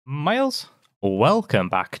Miles, welcome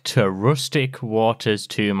back to Rustic Waters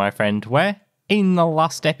 2, my friend, where in the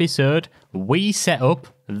last episode we set up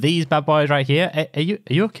these bad boys right here. Are you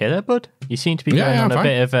okay there, bud? You seem to be going on a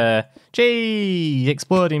bit of a, geez,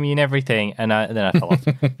 exploding me and everything, and then I fell off.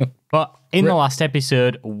 But in the last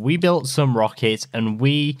episode, we built some rockets and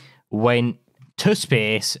we went to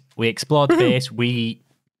space, we explored space, we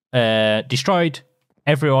destroyed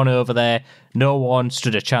everyone over there. No one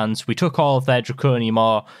stood a chance. We took all of their draconium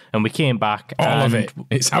ore and we came back. All of it.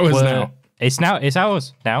 It's ours now. It's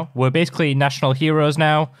ours now. We're basically national heroes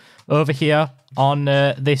now over here on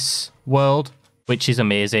this world, which is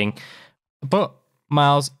amazing. But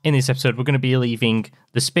Miles, in this episode, we're going to be leaving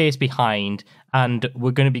the space behind and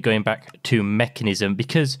we're going to be going back to mechanism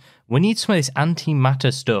because we need some of this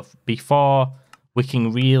antimatter stuff before we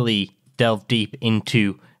can really delve deep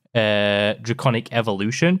into draconic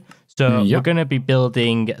evolution. So we're going to be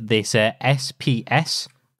building this SPS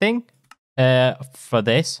thing for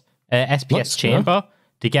this SPS chamber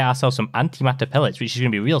to get ourselves some antimatter pellets, which is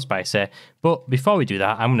going to be real spicy. But before we do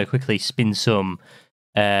that, I'm going to quickly spin some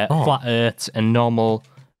flat earths and normal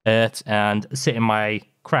earths and sit in my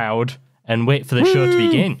crowd and wait for the show to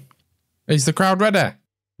begin. Is the crowd ready?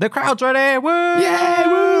 The crowd's ready! Woo! Yeah,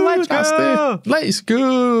 woo! Let's go! Let's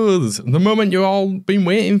go! The moment you've all been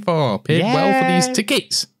waiting for. Paid well for these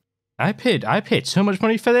tickets. I paid so much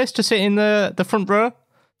money for this to sit in the front row.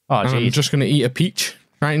 Oh, geez. I'm just going to eat a peach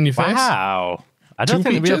right in your face. Wow. I don't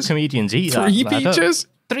think real comedians eat that. Three peaches?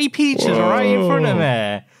 3 peaches right in front of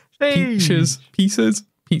me. Peaches. Pizzas.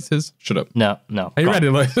 Shut up. No. Are you ready?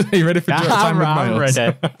 Are you ready for time with Miles?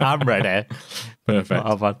 I'm ready.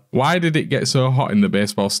 Perfect. Why did it get so hot in the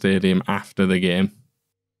baseball stadium after the game?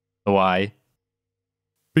 Why?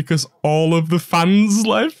 Because all of the fans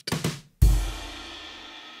left.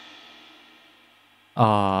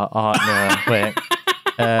 Oh no! Wait.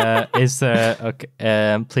 Is there?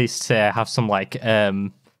 Okay. Please say I have some like.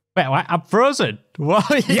 Wait, what? I'm frozen. What?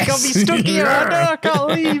 You got me stuck here. Oh, no, I can't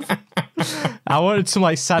leave. I wanted some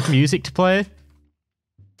like sad music to play.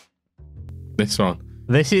 This one.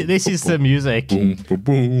 This is the music. Boom, boom,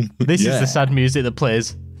 boom. This is the sad music that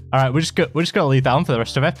plays. All right, we're just gonna leave that on for the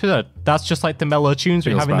rest of the episode. That's just like the mellow tunes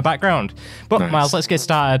we have in the background. But nice. Miles, let's get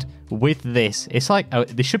started with this. It's like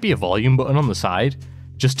there should be a volume button on the side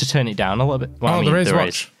just to turn it down a little bit. Well, there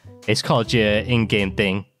is. It's called your in-game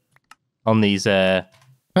thing on these. Turned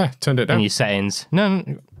it down. In your settings. No.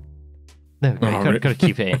 There we go. Got to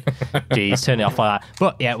keep it in. Jeez, turn it off like that.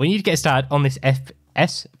 But yeah, we need to get started on this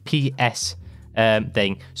SPS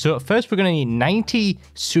thing. So first, we're going to need 90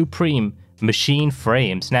 Supreme machine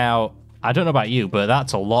frames. Now, I don't know about you, but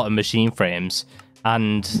that's a lot of machine frames.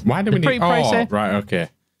 And why do we need? Pricey. Oh, right, okay.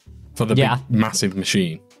 For the big, massive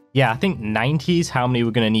machine. Yeah, I think 90 is how many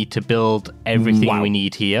we're going to need to build everything we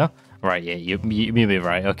need here. Right, yeah, you may be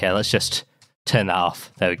right. Okay, let's just turn that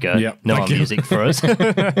off. There we go. Yep, no more music for us.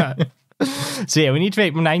 So yeah, we need to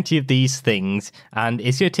make 90 of these things, and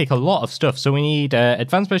it's going to take a lot of stuff. So we need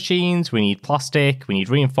advanced machines, we need plastic, we need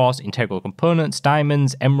reinforced integral components,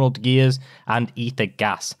 diamonds, emerald gears, and ether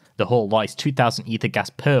gas. The whole lot is 2,000 ether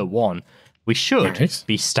gas per one. We should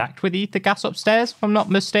be stacked with ether gas upstairs, if I'm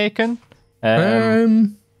not mistaken.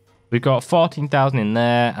 We've got 14,000 in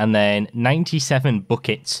there, and then 97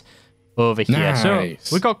 buckets over here. Nice.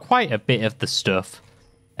 So we've got quite a bit of the stuff.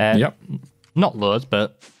 Yep. Not loads,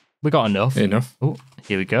 but we got enough. Oh,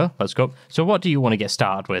 here we go. Let's go. So what do you want to get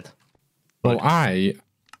started with? Well, I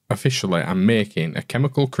officially am making a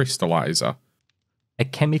chemical crystallizer. A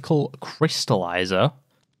chemical crystallizer?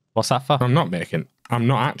 What's that for? I'm not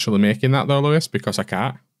actually making that though, Lewis, because I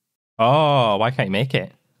can't. Oh, why can't you make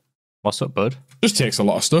it? What's up, bud? Just takes a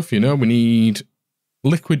lot of stuff, you know. We need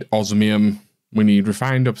liquid osmium. We need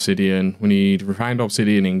refined obsidian. We need refined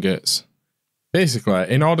obsidian ingots. Basically,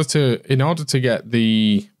 in order to get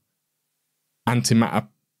the antimatter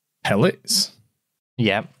pellets,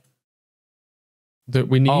 yeah, that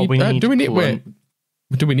we need. Do we need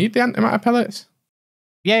the antimatter pellets?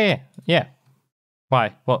 Yeah.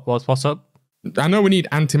 Why? What's up? I know we need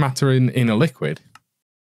antimatter in a liquid.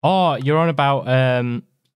 Oh, you're on about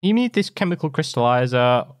you need this chemical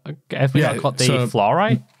crystallizer. Have we not got the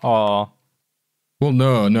fluorite? Or well,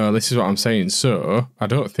 no. This is what I'm saying. So I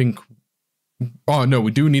don't think. Oh no,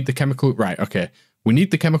 we do need the chemical. Right, okay. We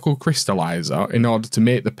need the chemical crystallizer in order to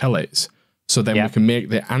make the pellets. So then we can make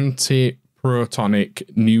the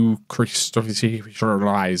antiprotonic new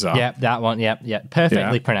crystallizer. Yep, that one. Yep.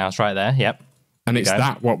 Perfectly pronounced right there. Yep. And it's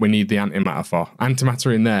that what we need the antimatter for.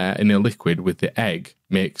 Antimatter in there in a liquid with the egg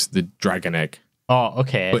makes the dragon egg. Oh,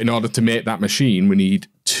 okay. But in order to make that machine, we need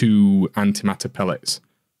 2 antimatter pellets,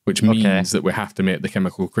 which means that we have to make the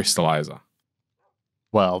chemical crystallizer.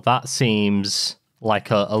 Well, that seems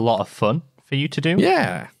like a lot of fun for you to do.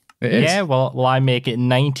 Yeah, it is. Yeah, well, I make it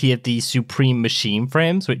 90 of these supreme machine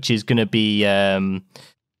frames, which is going to be a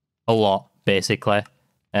lot, basically.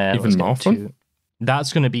 Even more fun?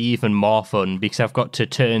 That's going to be even more fun because I've got to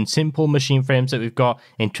turn simple machine frames that we've got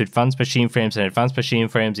into advanced machine frames and advanced machine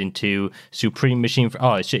frames into supreme machine frames.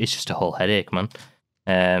 Oh, it's just a whole headache, man.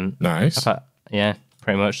 Nice. Yeah,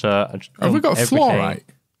 pretty much so. Have we got fluorite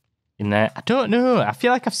in there? I don't know. I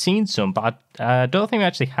feel like I've seen some, but I don't think we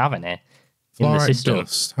actually have any in the system.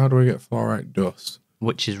 Dust. How do we get fluorite dust?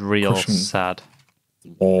 Which is real sad.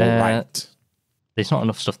 Fluorite. There's not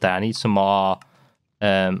enough stuff there. I need some more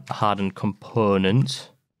hardened components.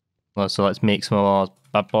 Well, so let's make some more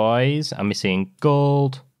bad boys. I'm missing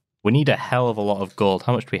gold. We need a hell of a lot of gold.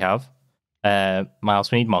 How much do we have?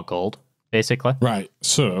 Miles, we need more gold, basically. Right.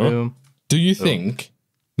 So, do you think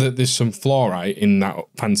that there's some fluorite in that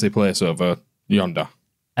fancy place over yonder?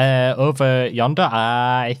 Over yonder,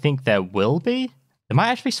 I think there will be. There might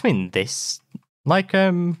actually be some in this, like,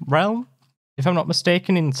 realm, if I'm not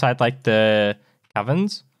mistaken, inside, like, the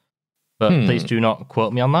caverns. But please do not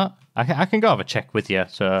quote me on that. I can go have a check with you.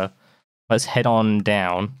 So let's head on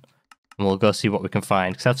down and we'll go see what we can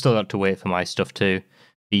find. Because I've still got to wait for my stuff to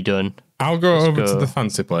be done. I'll go over to the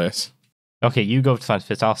fancy place. Okay, you go to the fancy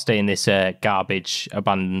place. I'll stay in this garbage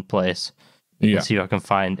abandoned place. Yeah. Let's see if I can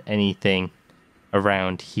find anything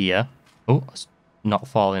around here. Oh, it's not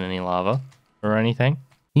falling any lava or anything.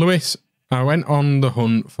 Lewis, I went on the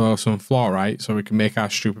hunt for some fluorite so we can make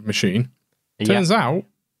our stupid machine. Turns out,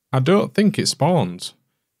 I don't think it spawns.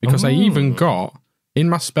 Because I even got, in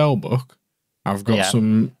my spell book, I've got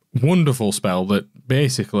some wonderful spell that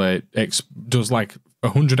basically does like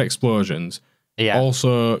 100 explosions. Yeah.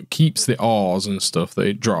 Also keeps the ores and stuff that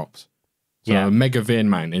it drops. So mega vein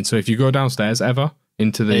mining. So if you go downstairs ever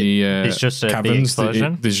into the it's just caverns,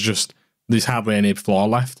 there's hardly any floor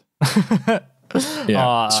left.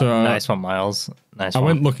 So nice one, Miles. Nice I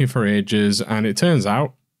went looking for ages, and it turns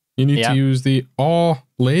out you need to use the ore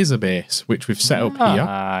laser base, which we've set up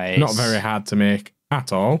here. Not very hard to make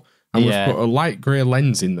at all. And we've put a light grey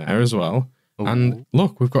lens in there as well. Ooh. And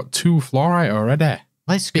look, we've got 2 fluorite already.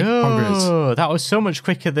 Let's go. That was so much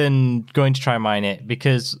quicker than going to try and mine it,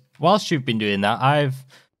 because whilst you've been doing that, I've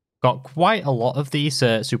got quite a lot of these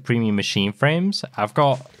Supreme machine frames. I've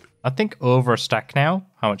got, I think, over a stack now.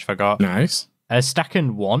 How much have I got? Nice. A stack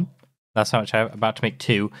and 1. That's how much I'm about to make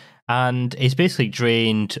 2. And it's basically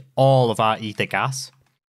drained all of our ether gas.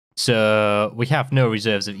 So we have no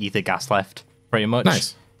reserves of ether gas left, pretty much.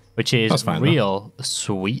 Nice. Which is real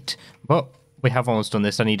sweet. But we have almost done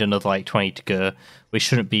this. I need another like 20 to go, which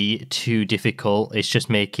shouldn't be too difficult. It's just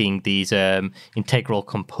making these integral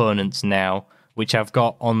components now, which I've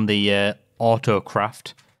got on the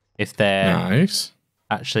autocraft. If they're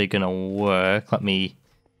actually going to work. Let me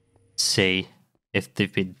see if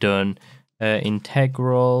they've been done.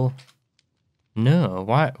 Integral. No,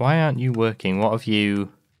 why aren't you working? What have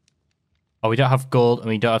you... Oh, we don't have gold and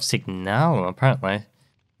we don't have signal, apparently.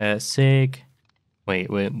 Sig... Wait,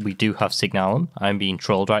 we do have signalum. I'm being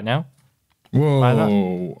trolled right now.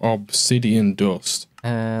 Whoa, obsidian dust.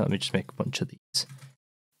 Let me just make a bunch of these.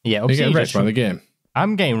 Yeah, you're getting wrecked by the game.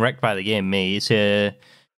 I'm getting wrecked by the game, me. It's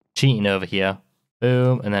cheating over here.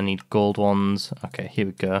 Boom, and then I need gold ones. Okay, here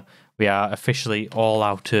we go. We are officially all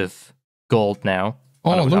out of gold now.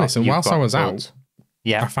 Oh, Lewis, and whilst I was out,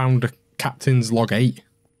 I found a captain's log 8.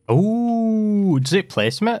 Oh, does it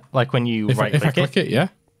place it? Like when you right-click it? If I click it, yeah.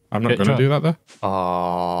 I'm not going to do that though.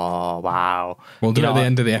 Oh, wow. We'll do it at the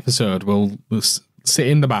end of the episode. We'll sit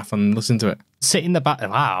in the bath and listen to it. Sit in the bath.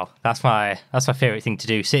 Wow, that's my favorite thing to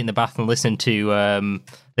do. Sit in the bath and listen to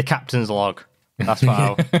the captain's log. That's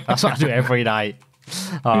what that's what I do every night.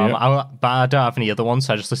 But I don't have any other ones,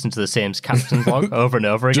 so I just listen to the same captain's log over and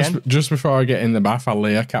over again. Just before I get in the bath, I'll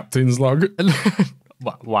lay a captain's log.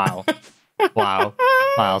 Wow,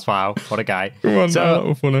 Miles, wow, what a guy. Come on, that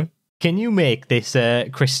was funny. Can you make this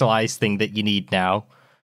crystallized thing that you need now?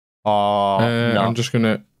 Oh, no. I'm just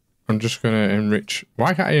gonna enrich.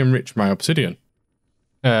 Why can't I enrich my obsidian?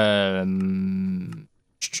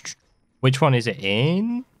 Which one is it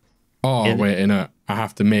in? Oh, wait, no. I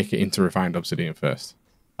have to make it into refined obsidian first.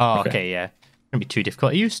 Oh, okay, yeah. It's gonna be too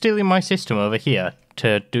difficult. Are you stealing my system over here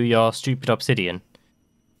to do your stupid obsidian?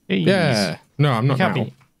 Jeez. Yeah. No, I'm not now.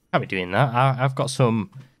 Can't be doing that. I've got some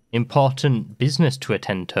important business to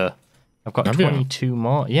attend to. I've got 22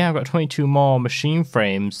 more. Yeah, I've got 22 more machine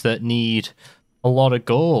frames that need a lot of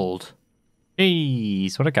gold.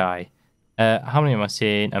 Jeez, what a guy. How many am I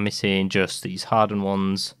seeing? I'm missing just these hardened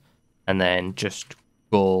ones and then just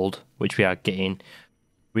gold, which we are getting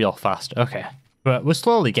real fast. Okay. But we're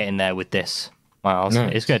slowly getting there with this, Miles.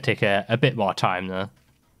 Nice. It's going to take a bit more time, though.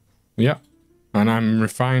 Yeah. And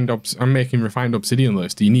I'm making refined obsidian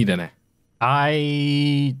list. Do you need any?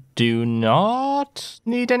 I do not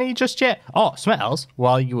need any just yet. Oh, something else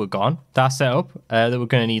while you were gone that I set up that we're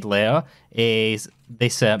going to need later is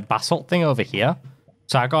this basalt thing over here.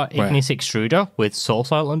 So I got igneous extruder with soul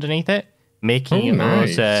soil underneath it, making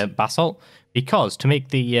those basalt. Because to make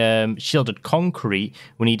the shielded concrete,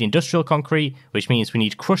 we need industrial concrete, which means we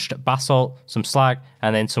need crushed basalt, some slag,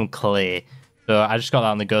 and then some clay. So I just got that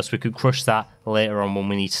on the go, so we could crush that later on when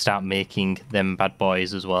we need to start making them bad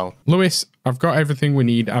boys as well. Lewis, I've got everything we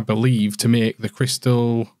need, I believe, to make the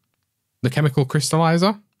chemical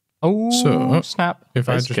crystallizer. Oh, so, snap. If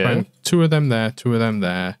I just find 2 of them there, 2 of them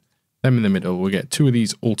there, them in the middle, we'll get 2 of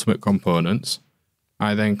these ultimate components.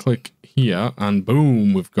 I then click here, and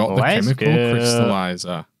boom, we've got the chemical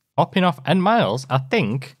crystallizer. Hopping off. And Miles, I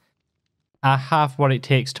think I have what it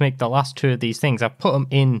takes to make the last 2 of these things. I've put them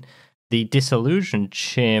in the dissolution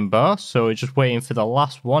chamber, so we're just waiting for the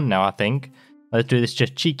last one now, I think. Let's do this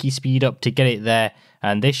just cheeky speed up to get it there,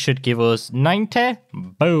 and this should give us 90.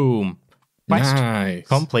 Boom. Nice.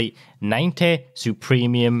 Complete. 90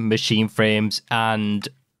 Supremium machine frames, and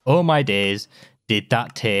oh my days, did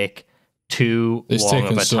that take too long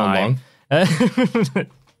of a time.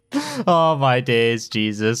 Oh my days,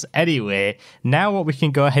 Jesus. Anyway, now what we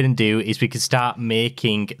can go ahead and do is we can start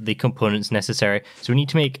making the components necessary. So we need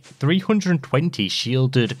to make 320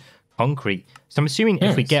 shielded concrete. So I'm assuming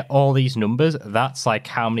if we get all these numbers, that's like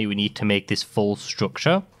how many we need to make this full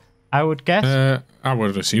structure, I would guess. I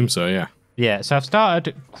would assume so, yeah. Yeah, so I've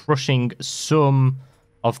started crushing some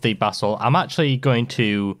of the basalt. I'm actually going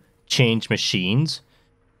to change machines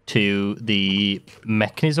to the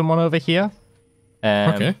mechanism one over here.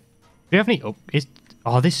 Okay. Do you have any?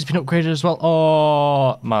 Oh, this has been upgraded as well.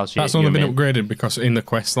 Oh, Miles, that's only been upgraded because in the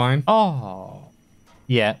quest line. Oh,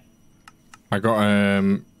 yeah. I got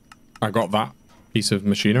that piece of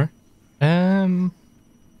machinery.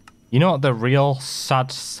 You know what the real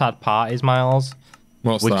sad part is, Miles?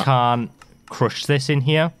 What's that? We can't crush this in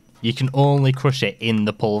here. You can only crush it in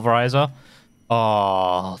the pulverizer.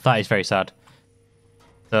 Oh, that is very sad.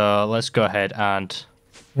 So let's go ahead and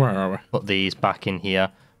where are we? Put these back in here.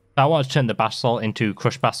 I want to turn the basalt into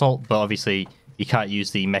crushed basalt, but obviously you can't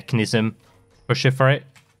use the mechanism crusher for it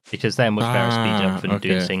because they're much better speeding up and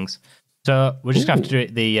doing things. So we're just going to have to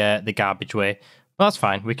do it the garbage way. But that's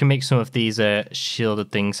fine. We can make some of these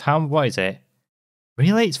shielded things. What is it?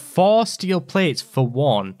 Really? It's 4 steel plates for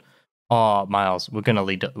 1. Oh, Miles, we're gonna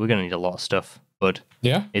need a lot of stuff, bud.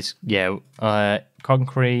 Yeah. It's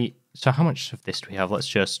concrete. So how much of this do we have? Let's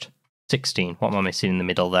just 16. What am I missing in the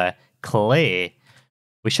middle there? Clay.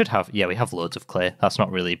 We should have. Yeah, we have loads of clay. That's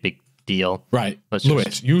not really a big deal. Right.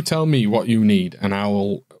 Lewis, you tell me what you need, and I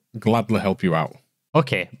will gladly help you out.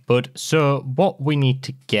 Okay, bud. So what we need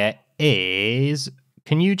to get is,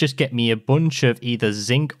 can you just get me a bunch of either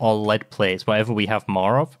zinc or lead plates, whatever we have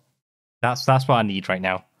more of? That's what I need right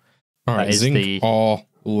now. All right, zinc or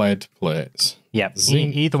lead plates. Yeah,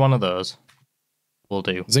 either one of those will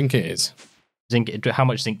do. Zinc it is. Zinc. How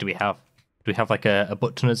much zinc do we have? Do we have like a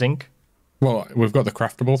butt ton of zinc? Well, we've got the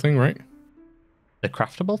craftable thing, right? The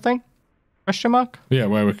craftable thing? Question mark? Yeah,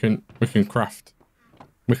 where we can craft.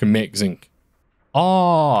 We can make zinc.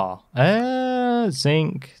 Oh,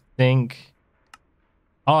 zinc.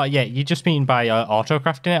 Oh, yeah, you just mean by auto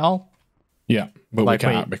crafting it all? Yeah, but we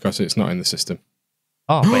can't because it's not in the system.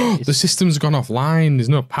 Oh, wait. The system's gone offline. There's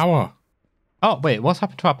no power. Oh, wait, what's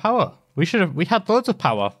happened to our power? We had loads of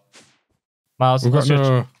power. Miles, let's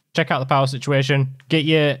just check out the power situation. Get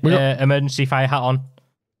your emergency fire hat on.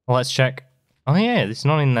 Well, let's check. Oh, yeah, there's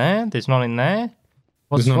none in there. There's none in there.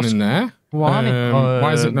 There's none in there?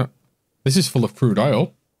 Why is it not? This is full of crude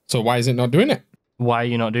oil. So why is it not doing it? Why are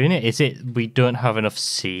you not doing it? Is it we don't have enough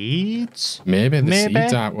seeds? Maybe the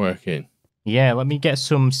seeds aren't working. Yeah, let me get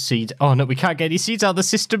some seeds. Oh, no, we can't get any seeds out of the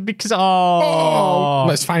system because...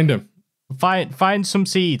 let's find them. Find some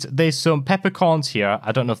seeds. There's some peppercorns here.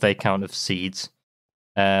 I don't know if they count as seeds.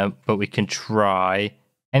 But we can try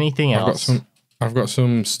anything else. I've got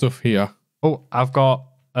some stuff here. Oh, I've got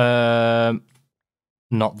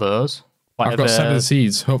not those. I've got 7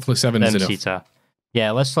 seeds. Hopefully 7 is enough. Seeds are.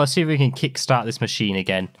 Yeah, let's see if we can kickstart this machine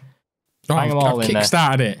again. Bang them all in there.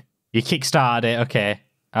 Kickstarted it. You kickstarted it. Okay,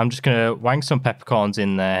 I'm just gonna wang some peppercorns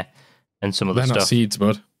in there and some other stuff. They're not seeds,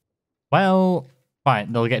 bud. Well,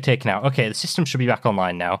 fine. They'll get taken out. Okay, the system should be back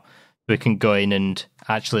online now. We can go in and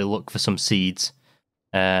actually look for some seeds.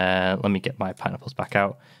 Let me get my pineapples back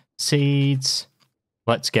out. Seeds.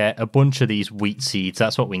 let's get a bunch of these wheat seeds.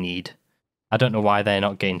 That's what we need. I don't know why they're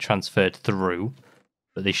not getting transferred through,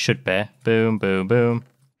 but they should be. Boom, boom, boom.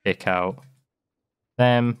 Take out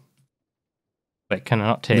them. Wait, can I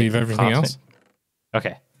not take... Leave everything else?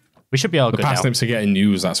 Okay. We should be all good now. The parsnips are getting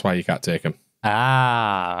used, that's why you can't take them.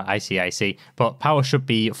 Ah, I see, I see. But power should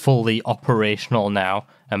be fully operational now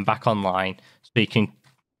and back online, so you can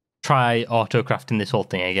try auto-crafting this whole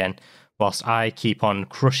thing again, whilst I keep on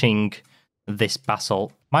crushing this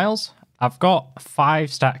basalt. Miles, I've got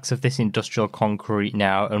 5 stacks of this industrial concrete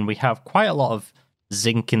now, and we have quite a lot of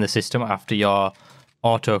zinc in the system after your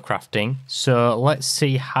auto-crafting. So let's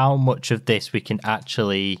see how much of this we can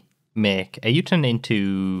actually make. Are you turning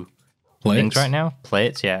into things right now?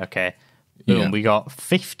 Plates, yeah, okay. Boom, yeah. We got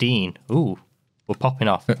 15. Ooh, we're popping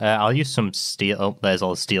off. I'll use some steel. Oh, there's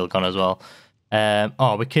all the steel gone as well.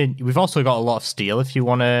 We've also got a lot of steel if you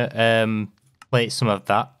want to plate some of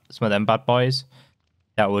them bad boys.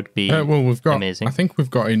 That would be we've got, amazing. I think we've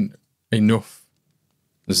got enough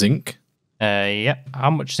zinc. Yep. How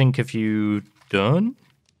much zinc have you done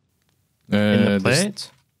in the plate?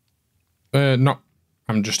 Not.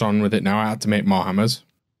 I'm just on with it now. I had to make more hammers.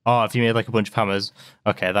 Oh, have you made like a bunch of hammers?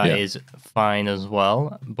 Okay, that is fine as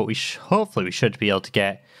well. But hopefully we should be able to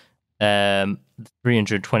get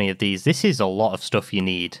 320 of these. This is a lot of stuff you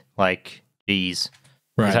need. Like, geez.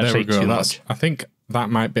 Right, there we go. I think that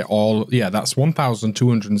might be all. Yeah, that's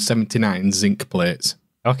 1,279 zinc plates.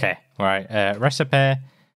 Okay, right. Recipe.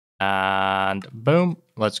 And boom.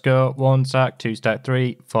 Let's go. 1 stack, 2 stack,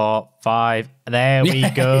 3, 4, 5. There we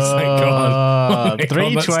go.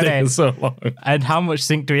 320. So long. And how much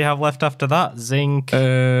zinc do we have left after that? Zinc.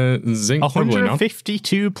 Zinc.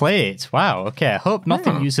 152 plates. Wow. Okay. I hope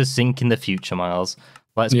nothing uses zinc in the future, Miles.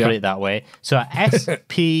 Let's put it that way. So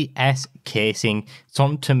SPS casing. It's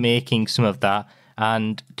on to making some of that.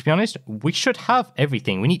 And to be honest, we should have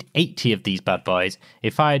everything. We need 80 of these bad boys.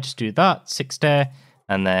 If I just do that, 60,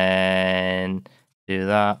 and then do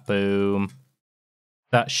that, boom.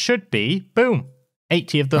 That should be, boom,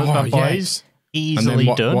 80 of those bad boys. Easily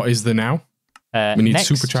done. What is the now? We need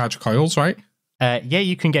supercharged coils, right? Yeah,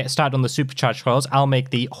 you can get started on the supercharged coils. I'll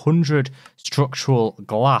make the 100 structural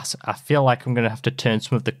glass. I feel like I'm going to have to turn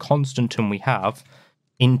some of the constantin we have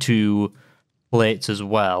into plates as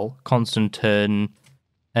well. Constantin.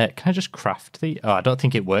 Can I just craft the... Oh, I don't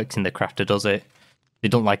think it works in the crafter, does it? They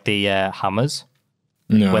don't like the hammers.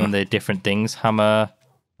 No. When they're different things. Hammer.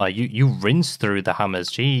 Oh, you rinse through the hammers.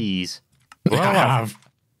 Jeez. We're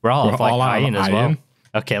all of iron as well.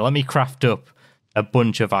 Okay, let me craft up a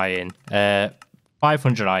bunch of iron.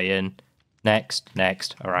 500 iron. Next.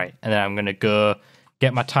 All right. And then I'm going to go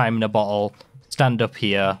get my time in a bottle, stand up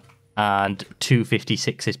here, and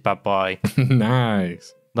 256 this bad boy.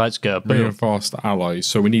 Nice. Let's go. Boom. Reinforced alloys.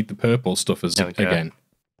 So we need the purple stuff again.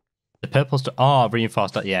 The purple stuff. Oh,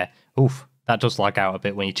 reinforced. Yeah. Oof. That does lag out a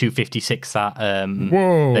bit when you 256 that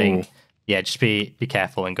thing. Yeah, just be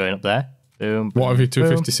careful when going up there. Boom. What have you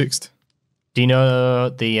 256'd? Do you know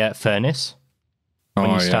the furnace? When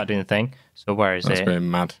you start doing the thing. So where is it? That's going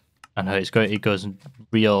mad. I know it goes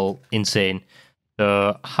real insane.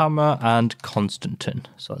 So hammer and constantin.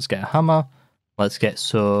 So let's get a hammer. Let's get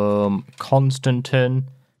some constantin.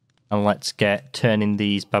 And let's get turning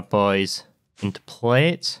these bad boys into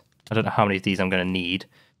plates. I don't know how many of these I'm going to need.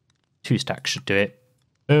 2 stacks should do it.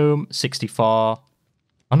 Boom, 64.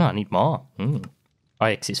 Oh no, I need more. Oh,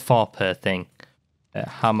 yeah, 'cause it's 4 per thing.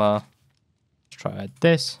 Hammer. Let's try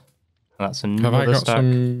this. And that's another Have I got stack.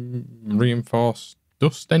 some reinforced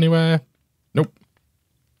dust anywhere? Nope.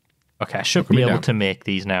 Okay, I should be able to make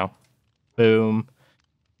these now. Boom.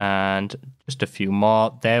 And just a few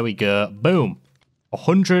more. There we go. Boom.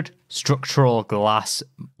 100 structural glass.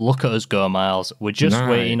 Look at us go, Miles. We're just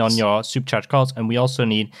waiting on your supercharged coils, and we also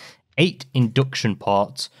need 8 induction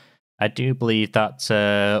ports. I do believe that's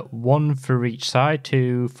 1 for each side,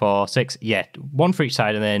 2, 4, 6. Yeah, 1 for each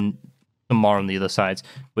side, and then some more on the other sides,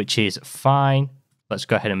 which is fine. Let's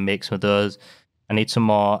go ahead and make some of those. I need some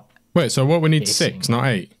more. Wait, so what we need 6, not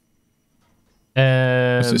 8?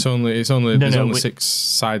 It's only 6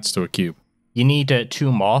 sides to a cube. You need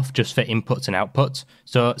 2 more just for inputs and outputs.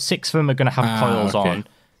 So 6 of them are going to have coils on.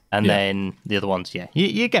 And then the other ones,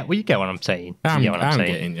 you get what I'm saying. I'm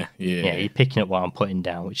getting you. Yeah, you're picking up what I'm putting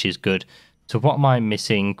down, which is good. So what am I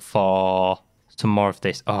missing for some more of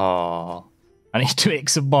this? Oh, I need to make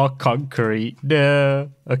some more concrete.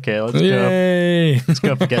 No. Okay, let's go. Let's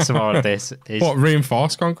go up and get some more of this. What,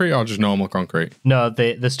 reinforced concrete or just normal concrete? No,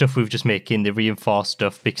 the stuff we've just making, the reinforced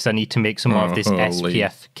stuff, because I need to make some more of this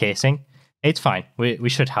SPF casing. It's fine. We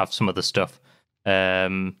should have some of the stuff.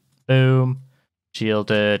 Boom.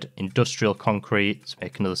 shielded, industrial concrete. Let's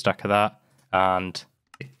make another stack of that. And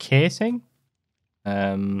the casing.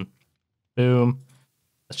 Boom.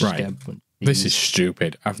 Let's just get a bunch of these. This is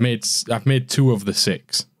stupid. I've made 2 of the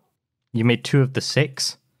 6. You made 2 of the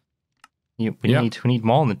 6? We need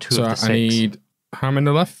more than 2 of the 6. So I need, how many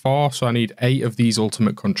left? 4. So I need 8 of these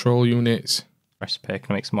ultimate control units. Recipe, can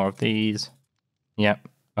I make some more of these? Yep.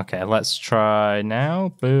 Okay, let's try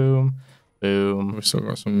now. Boom. Boom. We've still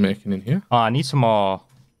got some making in here. Oh, I need some more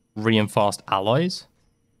reinforced alloys.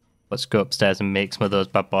 Let's go upstairs and make some of those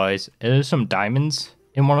bad boys. There's some diamonds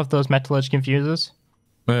in one of those metallurgic infusers.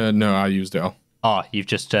 No, I used it all. Oh, you've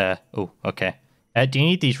just... oh, okay. Do you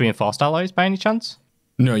need these reinforced alloys by any chance?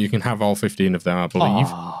 No, you can have all 15 of them, I believe.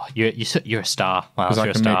 Oh, you're a star. Because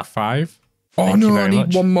I can make 5. Oh, Thank you no, very I need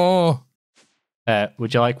much. 1 more.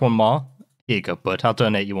 Would you like 1 more? Here you go, bud. I'll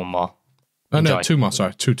donate you 1 more. Oh, no, Enjoy. 2 more,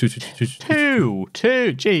 sorry. 2. 2.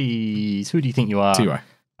 Jeez. Who do you think you are? TY.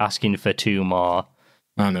 Asking for 2 more.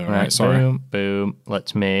 I know, right, sorry. Boom, boom.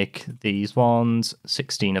 Let's make these ones.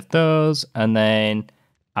 16 of those. And then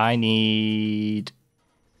I need...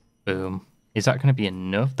 Boom. Is that going to be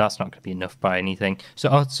enough? That's not going to be enough by anything.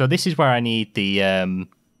 So this is where I need the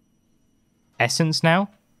essence now.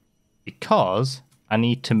 Because I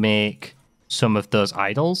need to make some of those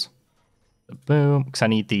idols. Boom. Because I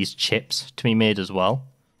need these chips to be made as well.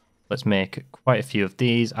 Let's make quite a few of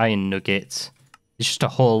these. Iron nuggets. It's just a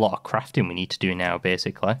whole lot of crafting we need to do now,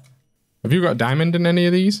 basically. Have you got diamond in any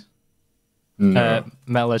of these? No.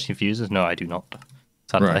 Metallurgic infusers? No, I do not.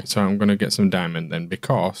 Sadly. Right, so I'm going to get some diamond then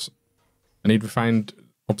because I need refined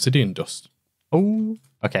obsidian dust. Oh,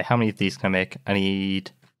 okay. How many of these can I make? I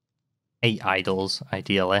need 8 idols,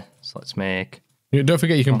 ideally. So let's make... Don't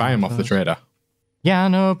forget you can buy them off the trader. Yeah, I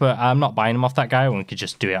know, but I'm not buying them off that guy when we could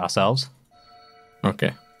just do it ourselves.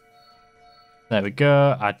 Okay. There we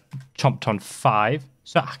go. I chomped on 5.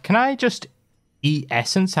 So can I just eat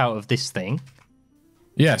essence out of this thing?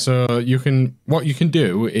 Yeah, so you can... What you can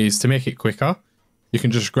do is to make it quicker, you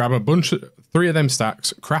can just grab a bunch of... 3 of them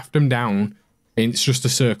stacks, craft them down, and it's just a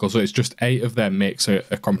circle, so it's just 8 of them makes a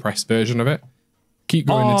compressed version of it. Keep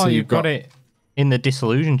going until you've got it in the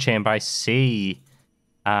dissolution chamber, I see.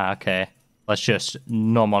 Ah, okay. Let's just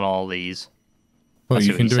numb on all these. Well,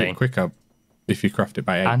 you can do it quicker if you craft it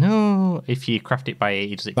by 8. I know. If you craft it by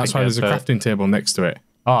 8, does it That's why there's a crafting table next to it.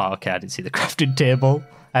 Oh, okay. I didn't see the crafting table.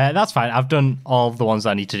 That's fine. I've done all of the ones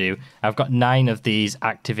I need to do. I've got 9 of these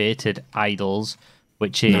activated idols,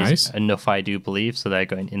 which is enough, I do believe. So they're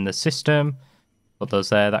going in the system. Put those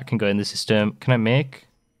there. That can go in the system. Can I make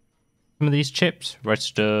some of these chips?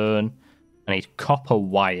 Redstone. I need copper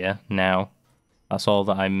wire now. That's all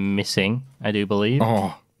that I'm missing, I do believe.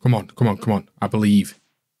 Oh, come on. I believe.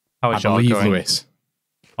 How is yours going? Lewis.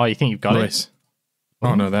 Oh, you think you've got Lewis. it?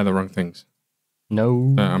 Oh, no, they're the wrong things.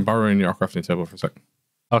 No. I'm borrowing your crafting table for a sec.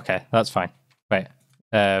 Okay, that's fine. Right.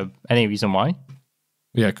 Any reason why?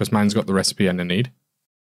 Yeah, because mine's got the recipe and the need.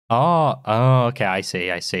 Oh, okay. I see.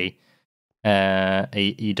 Are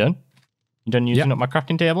you done? You done using up my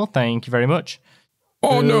crafting table? Thank you very much.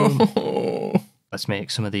 Oh, no. Let's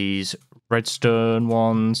make some of these redstone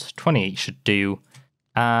ones. 28 should do.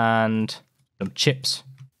 And some chips.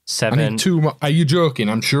 7. I need 2 more. Are you joking?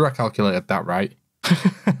 I'm sure I calculated that right.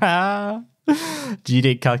 You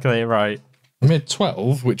did calculate it right. I made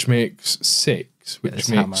 12, which makes 6, which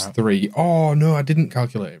makes 3. Oh, no, I didn't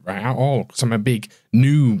calculate it right at all because I'm a big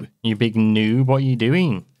noob. You big noob? What are you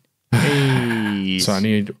doing? So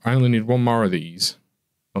I only need 1 more of these.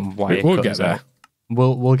 We'll get there.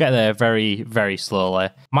 We'll get there very, very slowly.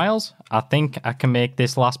 Miles, I think I can make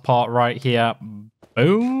this last part right here.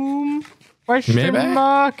 Boom. Question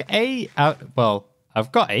mark 8. Well,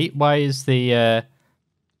 I've got 8. Why is the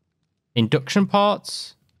induction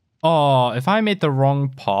parts? Oh, if I made the wrong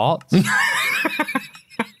parts.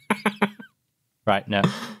 Right, no.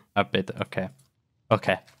 I made okay.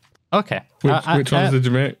 Which ones did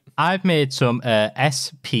you make? I've made some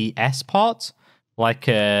SPS parts. Like,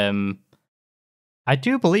 I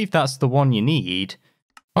do believe that's the one you need.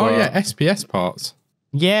 Oh, yeah, SPS parts.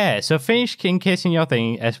 Yeah, so finish encasing your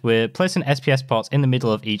thing as we're placing SPS parts in the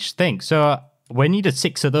middle of each thing. So we needed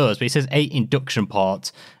 6 of those, but it says 8 induction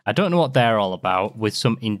parts. I don't know what they're all about with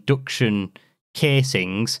some induction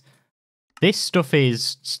casings. This stuff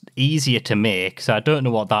is easier to make, so I don't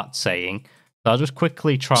know what that's saying. So I'll just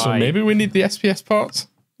quickly try. So maybe we need the SPS parts?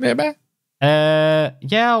 Maybe?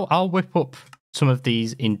 Yeah, I'll whip up some of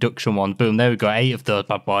these induction ones. Boom, there we go. 8 of those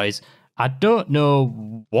bad boys. I don't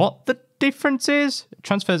know what the difference is.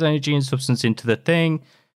 Transfers energy and substance into the thing.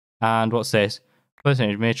 And what's this? Plus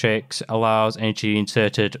energy matrix allows energy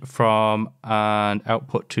inserted from and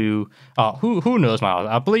output to. Oh, who knows, Miles?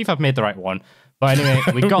 I believe I've made the right one. But anyway,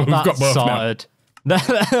 we got that sorted.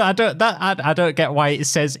 I don't get why it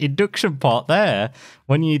says induction port there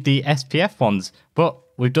when you need the SPF ones, but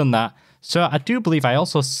we've done that. So I do believe I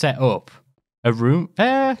also set up a room.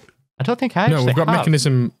 I don't think I. No, we've got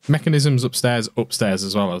mechanisms upstairs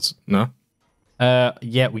as well as no.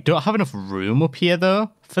 Yeah, we don't have enough room up here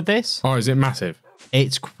though for this. Oh, is it massive?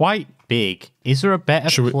 It's quite big. Is there a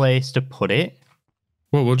better place to put it?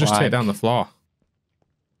 Well, we'll just take down the floor.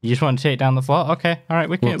 You just want to take down the floor? Okay, all right,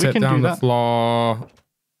 we can take down do the that. floor.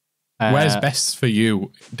 Where's best for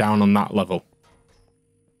you? Down on that level.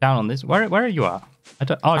 Down on this. Where are you at?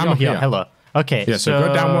 You're here. Hello. Okay. Yeah. So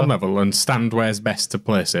go down one level and stand where's best to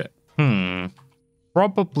place it.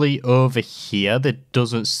 Probably over here. There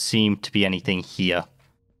doesn't seem to be anything here.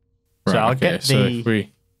 Right, so I'll get the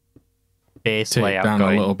base layout down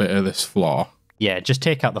going. A little bit of this floor. Yeah, just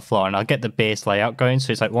take out the floor and I'll get the base layout going.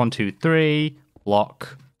 So it's like 1, 2, 3,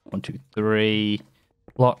 block, 1, 2, 3,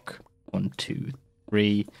 block, 1, 2,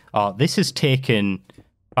 3. Oh, this has taken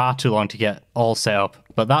far too long to get all set up,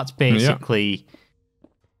 but that's basically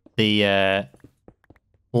the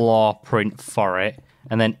floor print for it.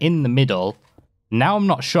 And then in the middle, now I'm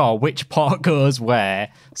not sure which port goes where,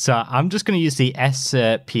 so I'm just going to use the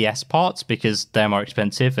SPS ports because they're more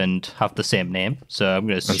expensive and have the same name. So I'm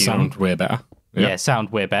going to assume... And sound way better. Yeah,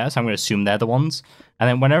 sound way better, so I'm going to assume they're the ones. And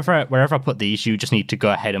then wherever I put these, you just need to go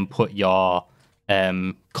ahead and put your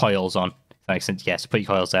coils on. If that makes sense. Yes, put your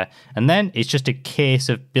coils there. And then it's just a case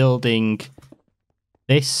of building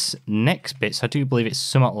this next bit. So I do believe it's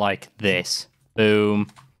somewhat like this. Boom.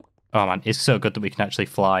 Oh man, it's so good that we can actually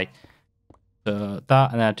fly. So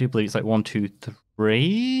that, and then I do believe it's like 1, 2,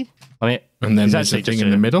 3. I mean, and then there's a thing in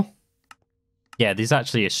the middle. Yeah, there's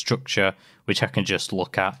actually a structure which I can just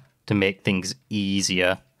look at to make things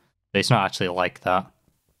easier. But it's not actually like that.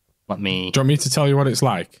 Let me... Do you want me to tell you what it's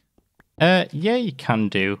like? Yeah, you can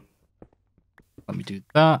do. Let me do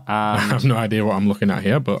that. And I have no idea what I'm looking at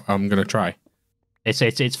here, but I'm going to try.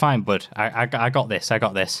 It's fine, bud. I got this. I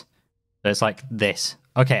got this. So it's like this.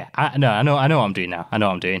 Okay, I know what I'm doing now. I know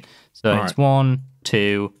what I'm doing. So it's 1,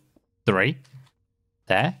 2, 3.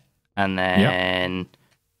 There. And then...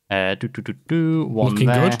 one looking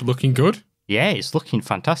there. Good, looking good. Yeah, it's looking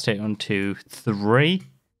fantastic. 1, 2, 3.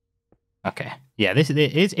 Okay. Yeah, this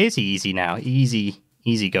is easy now. Easy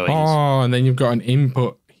going. Oh, and then you've got an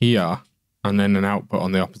input here and then an output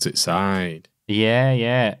on the opposite side. Yeah.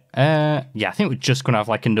 Yeah, I think we're just going to have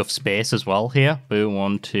like enough space as well here. Boom,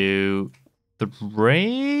 1, 2,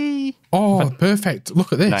 3. Oh, perfect.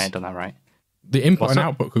 Look at this. No, I ain't done that right. The input and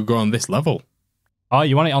output could go on this level. Oh,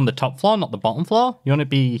 you want it on the top floor, not the bottom floor? You want it to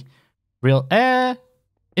be real...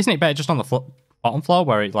 Isn't it better just on the bottom floor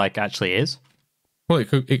where it like actually is? Well, it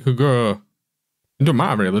could go... It doesn't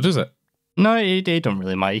matter really, does it? No, it don't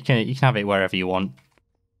really matter. You can have it wherever you want.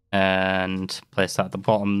 And place that at the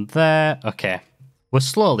bottom there. Okay. We're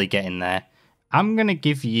slowly getting there. I'm going to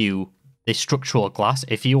give you this structural glass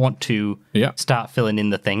if you want to start filling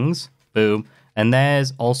in the things. Boom. And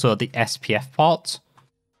there's also the SPF ports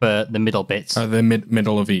for the middle bits. The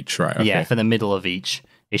middle of each, right? Okay. Yeah, for the middle of each.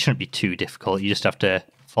 It shouldn't be too difficult. You just have to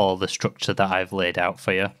follow the structure that I've laid out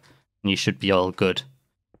for you. And you should be all good.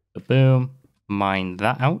 So boom. Mine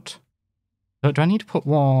that out. So do I need to put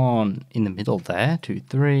one in the middle there? 2,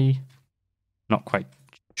 3. Not quite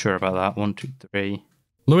sure about that. 1, 2, 3.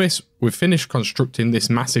 Lewis, we've finished constructing this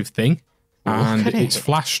massive thing. And it's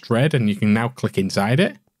flashed red and you can now click inside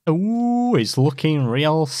it. Ooh, it's looking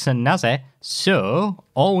real snazzy. So,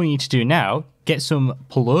 all we need to do now, get some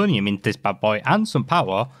polonium into this bad boy and some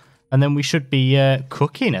power, and then we should be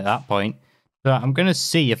cooking at that point. So I'm going to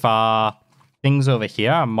see if our things over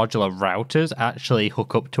here, our modular routers, actually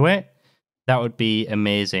hook up to it. That would be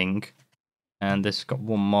amazing. And this has got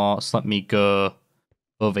one more, so let me go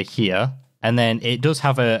over here. And then it does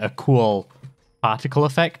have a cool particle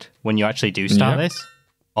effect when you actually do start this.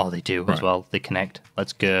 Oh, they do as well. They connect.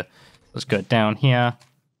 Let's go down here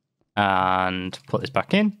and put this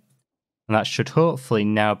back in. And that should hopefully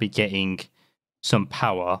now be getting some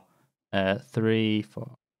power. 3,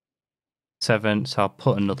 4, 7. So I'll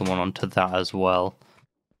put another one onto that as well.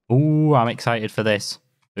 Ooh, I'm excited for this.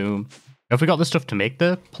 Boom. Have we got the stuff to make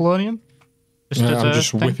the polonium? I'm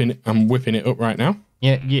just whipping it. I'm whipping it up right now.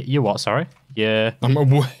 Yeah, you what? Sorry. Yeah. I'm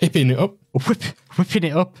whipping it up. Whipping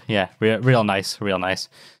it up. Yeah, real nice, real nice.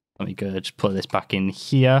 Let me go just put this back in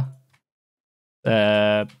here.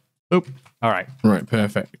 Oop. All right. Right,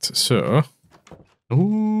 perfect. So.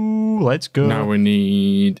 Ooh, let's go. Now we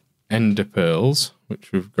need ender pearls,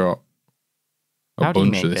 which we've got How do you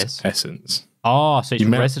bunch make of this this? essence. Oh, so it's You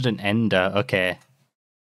melt- resident ender. Okay.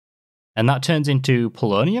 And that turns into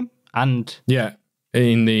polonium and... Yeah,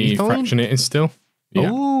 in the Ethylene? fractionating still.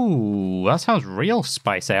 Yeah. Ooh, that sounds real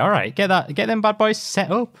spicy. All right, get them bad boys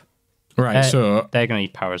set up. Right, so they're going to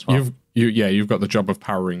need power as well. you've got the job of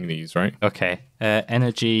powering these, right? Okay.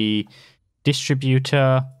 Energy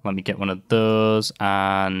distributor. Let me get one of those.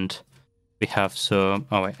 And we have some...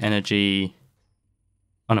 Oh, wait. Energy...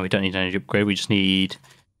 Oh, no, we don't need energy upgrade. We just need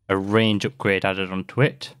a range upgrade added onto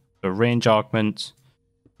it. So range augments.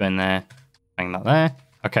 Go in there. Hang that there.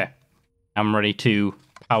 Okay. I'm ready to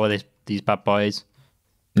power these bad boys.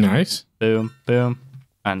 Nice. Boom, boom.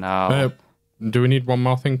 And now... do we need one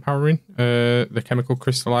more thing powering? The chemical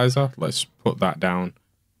crystallizer. Let's put that down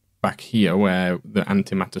back here where the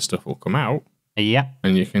antimatter stuff will come out. Yeah.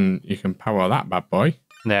 And you can power that bad boy.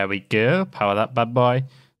 There we go. Power that bad boy.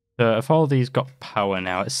 So if all these got power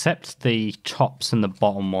now, except the tops and the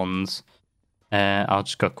bottom ones, I'll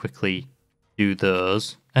just go quickly do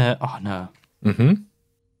those. Oh no. Mm-hmm.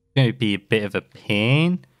 It's going to be a bit of a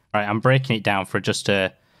pain. All right, I'm breaking it down for just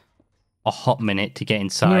a hot minute to get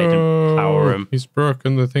inside and power them. He's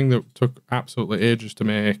broken the thing that took absolutely ages to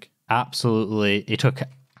make. Absolutely. It took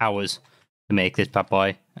hours to make this bad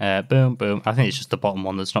boy. Boom, boom. I think it's just the bottom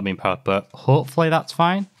one that's not being powered, but hopefully that's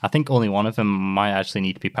fine. I think only one of them might actually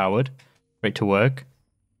need to be powered for it to work.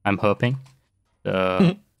 I'm hoping.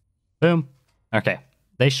 So, boom. Okay.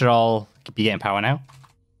 They should all be getting power now.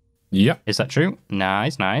 Yep. Is that true?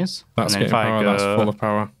 Nice, nice. That's getting power. That's full of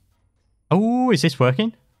power. Oh, is this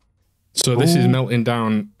working? So this is melting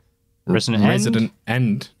down resident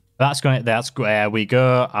end. That's where we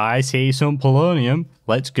go. I see some polonium.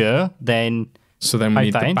 Let's go. Then we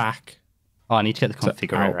need the back. Oh, I need to get the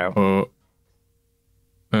configurator out.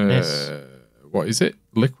 What is it?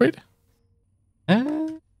 Liquid?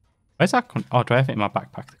 Where's that? Do I have it in my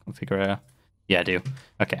backpack, the configurator? Yeah, I do.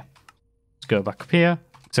 Okay. Let's go back up here.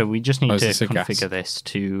 So we just need to configure this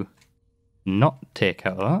to not take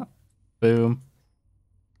out that. Boom.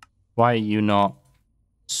 Why are you not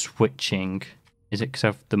switching? Is it because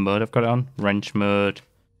of the mode I've got it on? Wrench mode.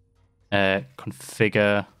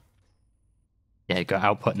 Configure. Yeah, got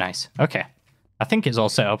output. Nice. Okay. I think it's all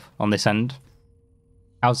set up on this end.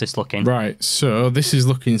 How's this looking? Right. So this is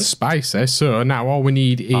looking spicy. So now all we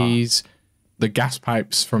need is the gas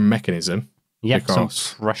pipes from mechanism. Yep, some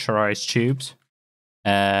pressurized tubes.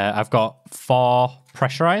 I've got 4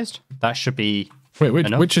 pressurized. That should be... Wait,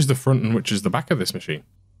 which is the front and which is the back of this machine?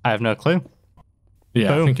 I have no clue.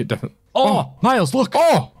 Yeah, Boom. I think it definitely... Oh, Miles, look!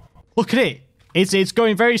 Oh! Look at it! It's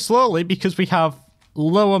going very slowly because we have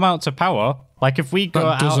low amounts of power. Like if we go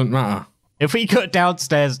That doesn't matter. If we go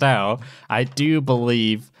downstairs now, I do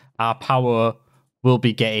believe our power will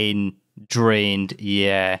be getting drained.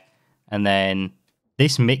 Yeah. And then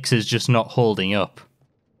this mixer's just not holding up.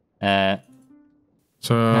 What's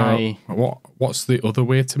the other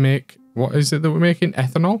way to make... What is it that we're making?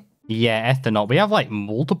 Ethanol? Yeah, ethanol. We have like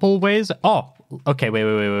multiple ways. Oh, okay,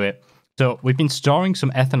 wait. So we've been storing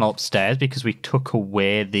some ethanol upstairs because we took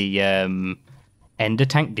away the ender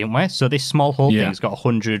tank, didn't we? So this small hole thing's got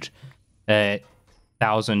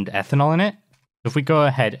 100,000 ethanol in it. If we go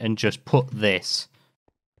ahead and just put this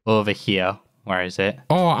over here, where is it?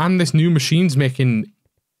 Oh, and this new machine's making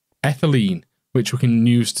ethylene, which we can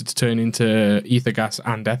use to turn into ether gas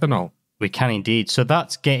and ethanol. We can indeed. So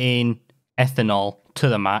that's getting ethanol to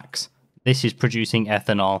the max. This is producing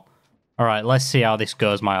ethanol. All right, let's see how this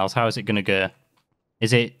goes, Miles. How is it going to go?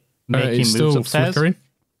 Is it making moves still upstairs? Flickering.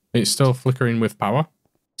 It's still flickering with power.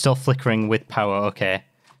 Still flickering with power, okay.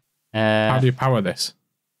 How do you power this?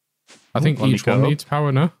 I think each one needs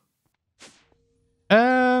power, no?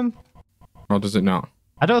 Or does it not?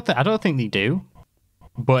 I don't think they do.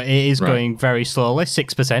 But it is going very slowly,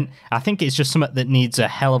 6%. I think it's just something that needs a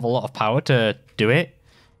hell of a lot of power to do it.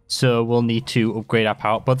 So we'll need to upgrade our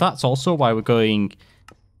power. But that's also why we're going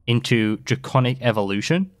into draconic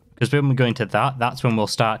evolution. Because when we go into that, that's when we'll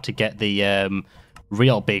start to get the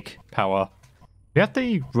real big power. We have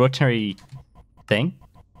the rotary thing.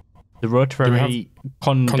 The rotary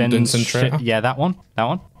condensator. Yeah, that one.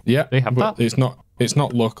 Yeah, do we have that? It's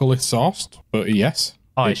not locally sourced, but yes.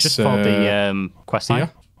 Oh, it's just for the quest line.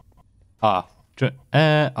 We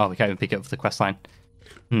can't even pick it up for the quest line.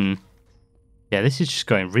 Yeah, this is just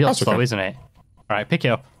going real slow, isn't it? All right, pick it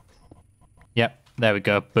up. Yep, there we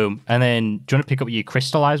go. Boom. And then, do you want to pick up your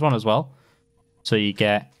crystallized one as well? So you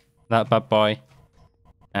get that bad boy.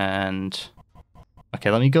 And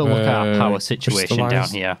okay, let me go look at our power situation down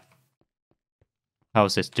here.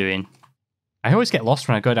 How's this doing? I always get lost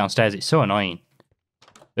when I go downstairs. It's so annoying.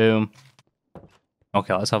 Boom.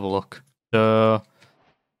 Okay, let's have a look. So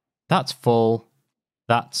That's full.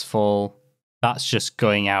 That's full. That's just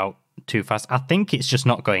going out too fast. I think it's just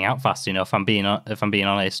not going out fast enough. If I'm being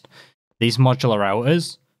honest, these modular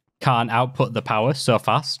routers can't output the power so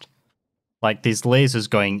fast. Like these lasers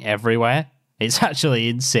going everywhere. It's actually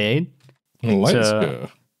insane. Let's go.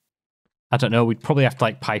 I don't know. We'd probably have to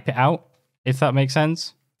like pipe it out if that makes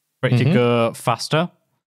sense for it to go faster.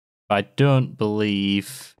 But I don't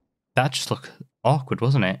believe that just looked awkward,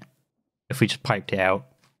 wasn't it? If we just piped it out,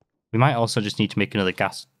 we might also just need to make another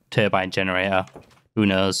gas turbine generator. Who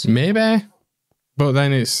knows? Maybe. But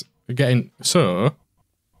then it's getting... So,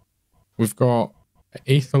 we've got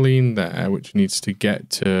ethylene there, which needs to get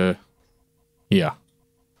to here.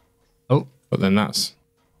 Oh. But then that's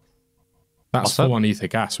full on ether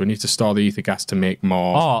gas. We need to store the ether gas to make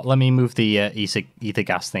more... Oh, let me move the ether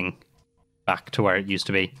gas thing back to where it used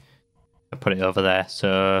to be. I put it over there.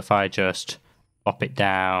 So if I just pop it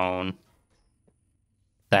down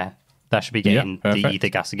there, that should be getting the ether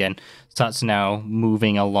gas again. So that's now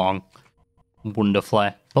moving along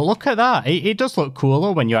wonderfully. But look at that. It does look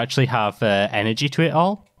cooler when you actually have energy to it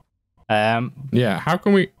all. Yeah, how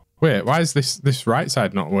can we... Wait, why is this right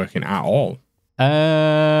side not working at all?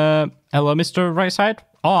 Hello, Mr. Right Side?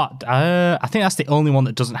 Oh, I think that's the only one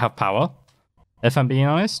that doesn't have power, if I'm being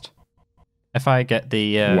honest. If I get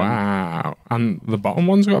the... Wow. And the bottom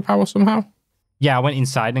one's got power somehow? Yeah, I went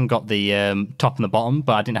inside and got the top and the bottom,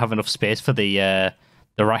 but I didn't have enough space for the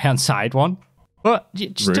right-hand side one. But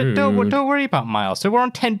just don't worry about Miles. So we're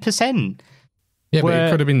on 10%. Yeah, but it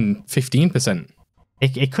could have been 15%.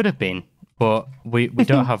 It could have been, but we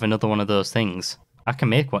don't have another one of those things. I can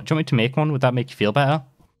make one. Do you want me to make one? Would that make you feel better?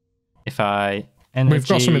 If I... Energy, we've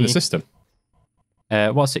got some in the system.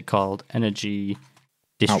 What's it called? Energy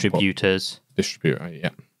distributors. Output. Distributor, yeah.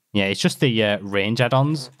 Yeah, it's just the range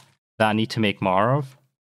add-ons that I need to make more of.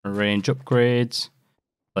 Range upgrades.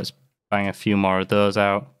 Let's bang a few more of those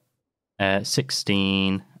out.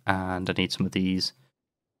 16, and I need some of these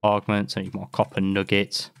augments. I need more copper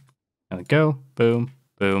nuggets. There we go. Boom,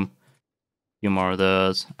 boom. A few more of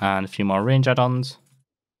those, and a few more range add-ons.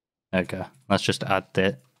 There we go. Let's just add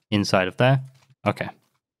the inside of there. Okay.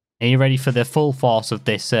 Are you ready for the full force of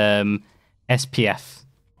this SPF?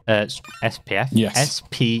 SPF? Yes.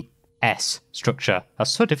 SPS structure.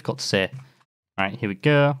 That's so difficult to say. All right, here we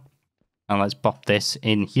go. And let's pop this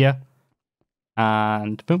in here.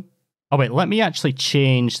 And boom. Oh, wait, let me actually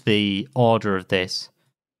change the order of this.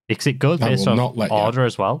 Because it goes based on order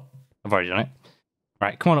as well. I've already done it.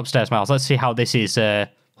 Right, come on upstairs, Miles. Let's see how this is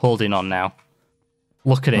holding on now.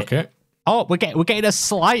 Look at it. Okay. Oh, we're getting a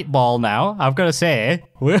slight ball now. I've got to say,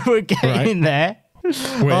 we're getting there.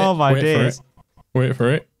 Oh my days! Wait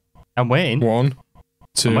for it. I'm waiting. 1,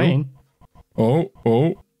 2. I'm waiting.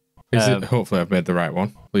 Oh. Is it? Hopefully, I've made the right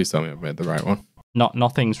one. Please tell me I've made the right one.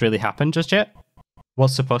 Nothing's really happened just yet.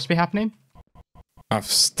 What's supposed to be happening? I've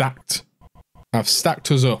stacked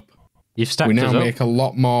us up. You've stacked us up. We now make a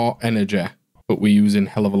lot more energy, but we're using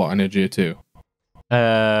hell of a lot of energy too.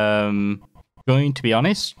 Going to be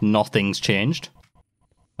honest, nothing's changed.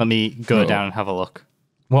 Let me go down and have a look.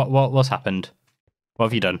 What's happened? What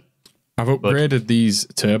have you done? I've upgraded these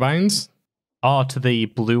turbines. Oh, to the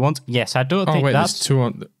blue ones? Yes, I don't think that's... there's 2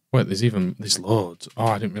 on... Wait, there's loads. Oh,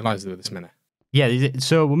 I didn't realise there were this many. Yeah,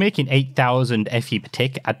 so we're making 8,000 FE per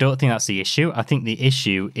tick. I don't think that's the issue. I think the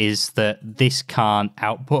issue is that this can't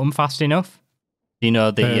output them fast enough. You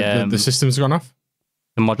know, the system's gone off?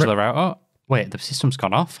 The modular router? Wait, the system's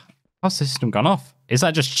gone off? How's the system gone off? Is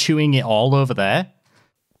that just chewing it all over there?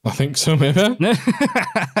 I think so, maybe.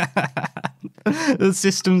 The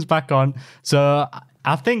system's back on. So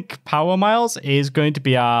I think Power Miles is going to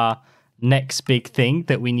be our next big thing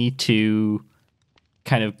that we need to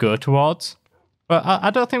kind of go towards. But I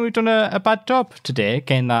don't think we've done a bad job today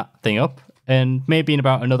getting that thing up. And maybe in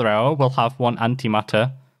about another hour, we'll have one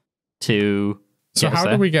antimatter to... So how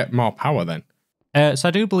do we get more power then? So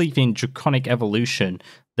I do believe in Draconic Evolution,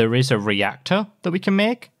 there is a reactor that we can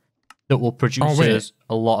make that will produce us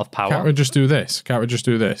a lot of power. Can't we just do this? Get rid.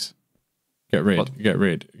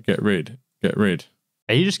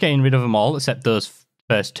 Are you just getting rid of them all except those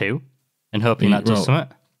first 2 and hoping that does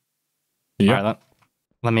something? Yeah. All right,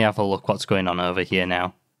 let me have a look what's going on over here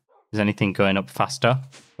now. Is anything going up faster?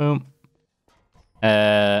 Boom.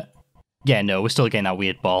 Yeah, no, we're still getting that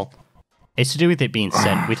weird ball. It's to do with it being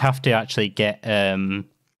sent. We'd have to actually get, do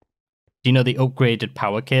you know the upgraded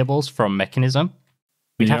power cables from Mechanism?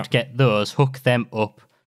 We'd have to get those, hook them up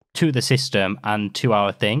to the system and to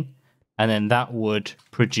our thing, and then that would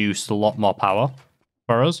produce a lot more power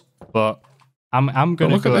for us. But I'm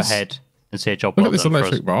going to go ahead and say job well done for us. Look at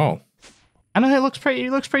this electric ball. I know it looks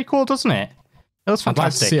pretty cool, doesn't it? It was I'd like to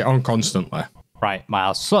fantastic. see it on constantly. Right,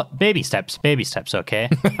 Miles. So, baby steps, okay?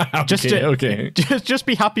 Okay. Just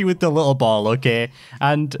be happy with the little ball, okay?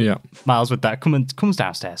 And Yeah. Miles, with that, comes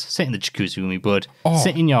downstairs. Sit in the jacuzzi with me, bud.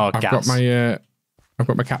 Sit in your gas. I've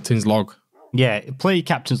got my captain's log. Yeah, play your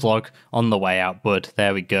captain's log on the way out, bud.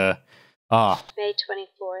 There we go. Oh, May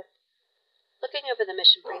 24th. Looking over the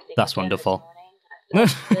mission briefing. That's again wonderful.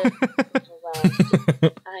 this morning, I felt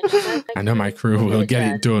overwhelmed. I know my crew will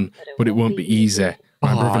get it done, but it won't be easy.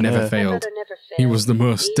 My brother never failed. He was the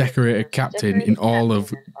most decorated captain in all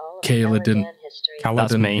of Caledon history. Now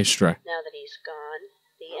that he's gone,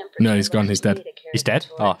 the Emperor No, he's gone, he's dead. He's dead?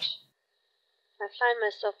 Oh. I find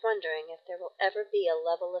myself wondering if there will ever be a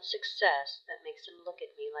level of success that makes him look at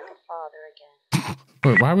me like a father again.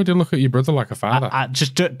 Wait, why would you look at your brother like a father?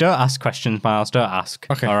 Just don't ask questions, Miles. Don't ask.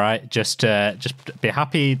 Okay. All right. Just be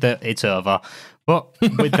happy that it's over. But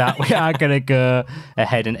with that, we are going to go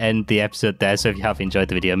ahead and end the episode there. So if you have enjoyed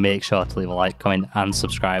the video, make sure to leave a like, comment, and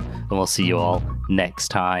subscribe. And we'll see you all next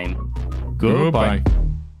time. Goodbye.